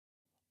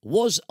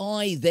Was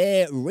I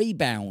their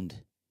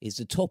rebound? Is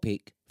the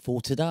topic for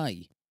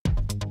today.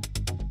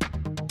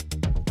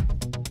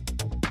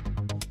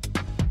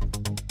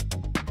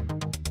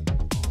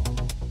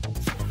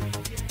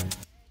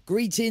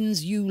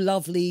 Greetings, you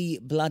lovely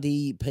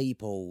bloody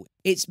people.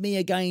 It's me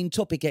again,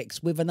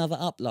 TopicEx, with another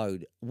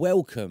upload.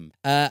 Welcome.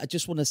 I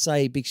just want to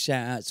say a big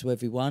shout out to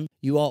everyone.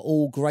 You are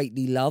all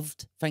greatly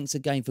loved. Thanks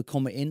again for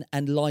commenting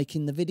and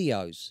liking the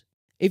videos.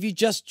 If you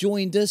just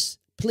joined us,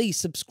 please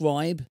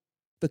subscribe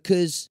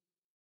because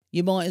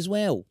you might as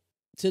well.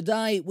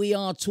 Today we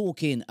are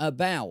talking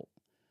about,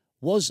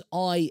 was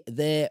I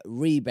their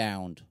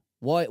rebound?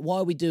 Why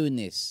are we doing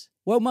this?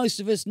 Well, most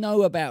of us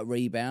know about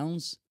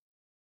rebounds.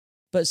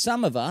 But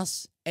some of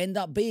us end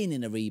up being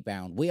in a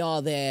rebound. We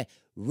are their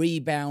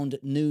rebound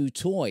new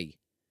toy.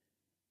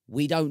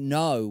 We don't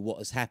know what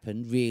has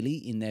happened really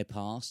in their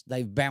past.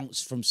 They've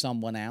bounced from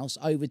someone else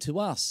over to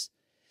us.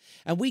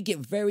 And we get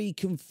very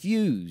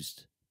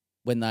confused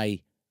when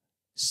they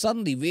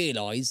suddenly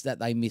realise that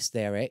they missed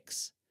their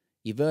ex.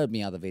 You've heard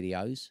me other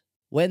videos.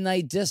 When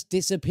they just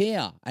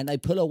disappear and they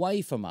pull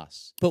away from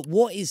us. But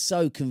what is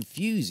so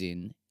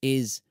confusing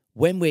is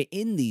when we're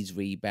in these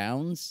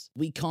rebounds,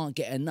 we can't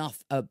get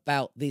enough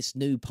about this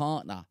new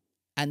partner.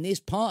 And this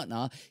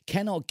partner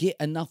cannot get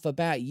enough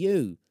about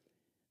you.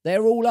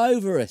 They're all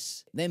over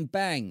us. Then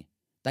bang,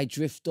 they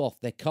drift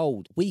off. They're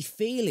cold. We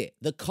feel it,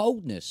 the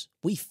coldness.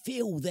 We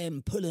feel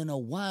them pulling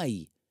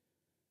away.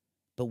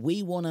 But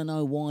we want to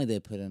know why they're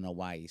pulling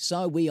away.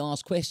 So we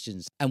ask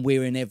questions. And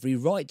we're in every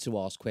right to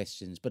ask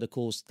questions. But of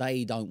course,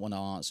 they don't want to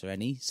answer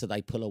any. So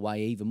they pull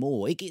away even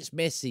more. It gets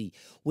messy.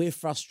 We're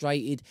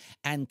frustrated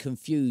and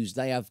confused.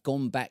 They have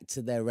gone back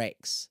to their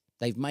ex.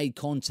 They've made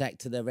contact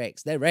to their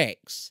ex. Their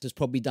ex has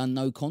probably done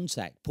no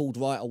contact. Pulled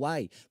right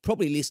away.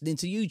 Probably listening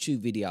to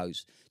YouTube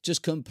videos.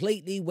 Just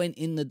completely went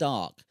in the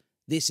dark.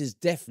 This has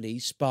definitely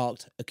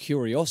sparked a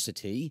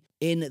curiosity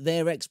in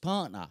their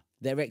ex-partner.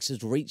 Their ex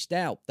has reached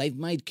out. They've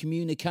made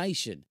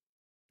communication.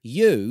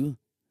 You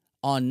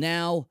are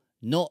now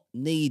not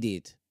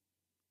needed.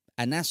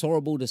 And that's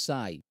horrible to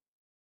say.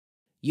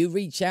 You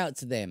reach out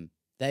to them.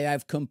 They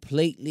have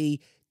completely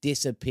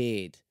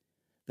disappeared.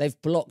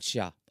 They've blocked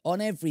you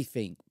on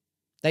everything.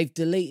 They've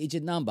deleted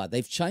your number.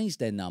 They've changed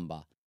their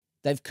number.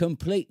 They've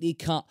completely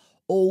cut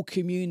all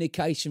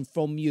communication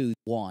from you.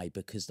 Why?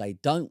 Because they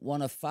don't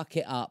want to fuck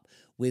it up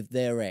with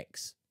their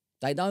ex.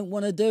 They don't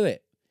want to do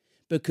it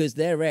because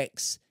their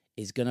ex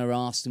is going to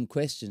ask them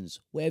questions.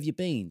 Where have you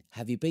been?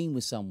 Have you been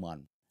with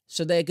someone?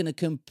 So they're going to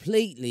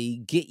completely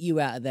get you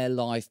out of their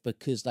life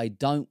because they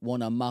don't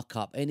want to muck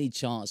up any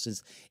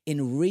chances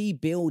in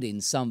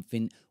rebuilding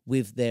something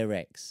with their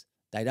ex.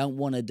 They don't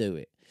want to do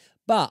it.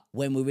 But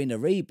when we're in a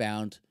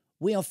rebound,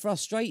 we are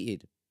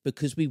frustrated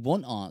because we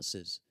want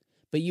answers.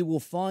 But you will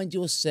find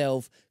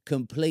yourself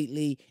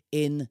completely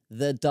in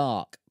the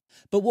dark.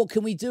 But what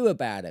can we do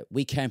about it?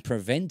 We can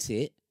prevent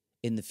it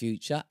in the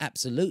future,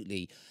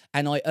 absolutely.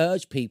 And I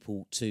urge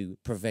people to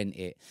prevent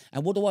it.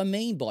 And what do I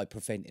mean by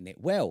preventing it?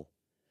 Well,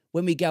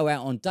 when we go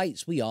out on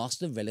dates, we ask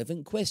the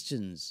relevant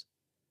questions.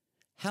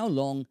 How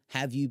long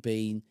have you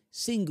been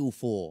single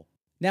for?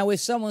 Now, if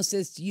someone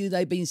says to you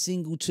they've been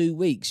single 2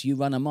 weeks, you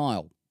run a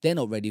mile. They're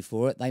not ready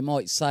for it. They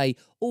might say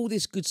all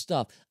this good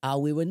stuff. Oh,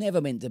 we were never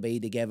meant to be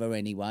together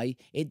anyway.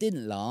 It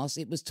didn't last.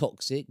 It was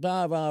toxic,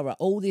 blah, blah, blah.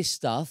 All this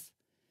stuff.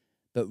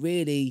 But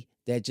really,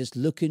 they're just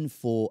looking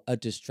for a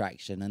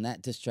distraction, and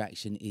that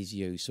distraction is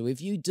you. So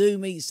if you do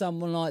meet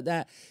someone like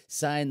that,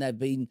 saying they've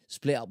been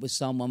split up with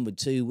someone for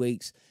 2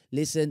 weeks,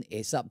 listen,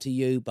 it's up to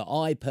you, but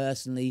I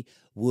personally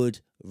would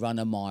run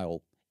a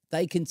mile.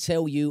 They can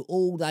tell you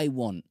all they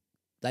want.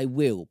 They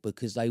will,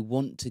 because they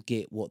want to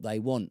get what they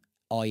want,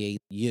 i.e.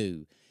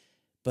 you.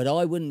 But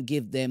I wouldn't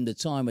give them the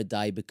time of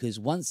day, because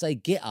once they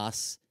get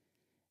us,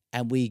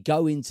 and we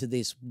go into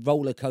this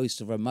roller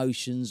coaster of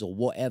emotions or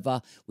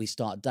whatever, we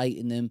start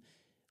dating them,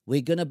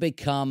 we're going to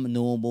become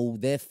normal.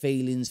 Their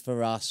feelings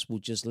for us will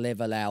just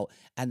level out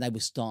and they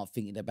will start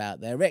thinking about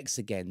their ex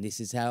again. This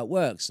is how it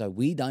works. So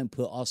we don't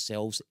put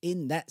ourselves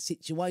in that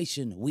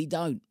situation. We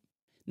don't.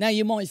 Now,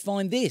 you might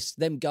find this,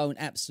 them going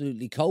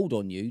absolutely cold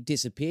on you,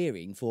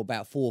 disappearing for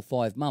about 4 or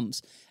 5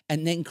 months,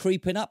 and then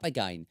creeping up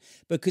again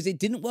because it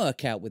didn't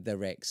work out with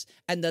their ex.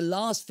 And the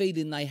last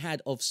feeling they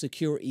had of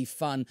security,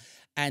 fun,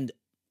 and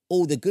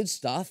all the good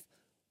stuff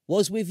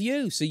was with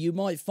you. So you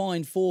might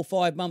find 4 or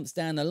 5 months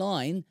down the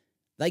line,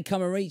 they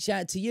come and reach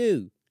out to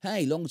you.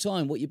 Hey, long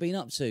time, what you been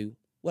up to?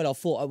 Well, I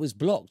thought I was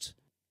blocked.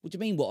 What do you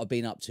mean what I've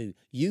been up to?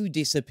 You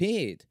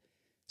disappeared.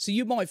 So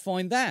you might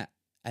find that.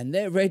 And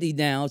they're ready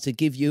now to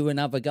give you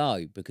another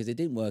go because it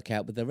didn't work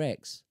out with their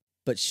ex.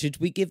 But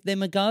should we give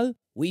them a go?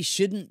 We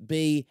shouldn't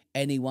be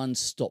anyone's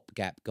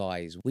stopgap,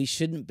 guys. We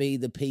shouldn't be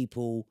the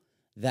people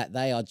that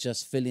they are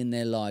just filling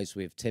their lives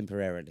with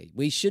temporarily.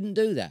 We shouldn't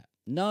do that.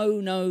 No,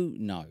 no,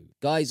 no.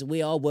 Guys,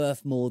 we are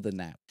worth more than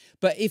that.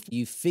 But if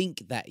you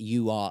think that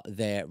you are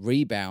their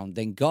rebound,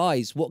 then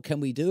guys, what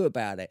can we do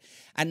about it?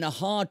 And the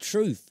hard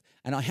truth,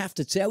 and I have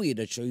to tell you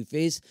the truth,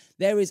 is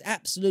there is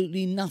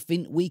absolutely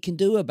nothing we can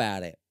do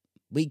about it.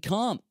 We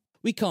can't.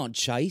 We can't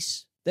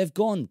chase. They've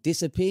gone,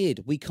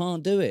 disappeared. We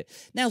can't do it.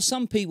 Now,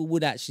 some people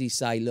would actually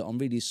say, look, I'm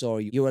really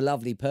sorry. You're a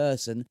lovely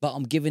person, but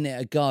I'm giving it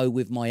a go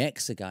with my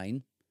ex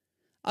again.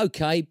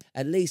 Okay,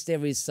 at least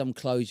there is some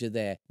closure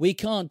there. We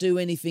can't do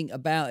anything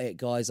about it,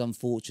 guys,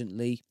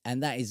 unfortunately.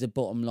 And that is the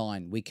bottom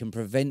line. We can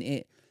prevent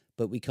it,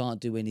 but we can't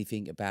do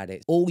anything about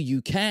it. All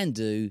you can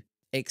do,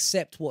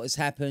 accept what has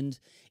happened.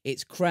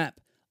 It's crap,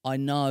 I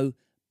know,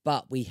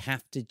 but we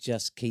have to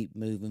just keep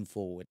moving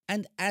forward.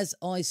 And as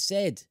I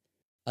said,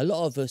 a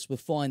lot of us will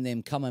find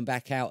them coming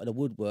back out of the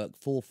woodwork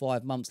 4 or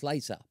 5 months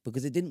later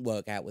because it didn't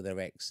work out with their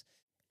ex.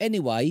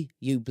 Anyway,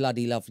 you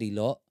bloody lovely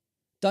lot,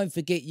 don't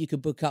forget you can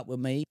book up with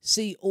me.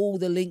 See all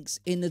the links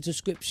in the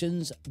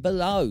descriptions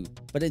below.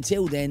 But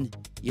until then,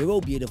 you're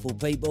all beautiful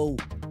people.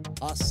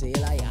 I'll see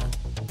you later.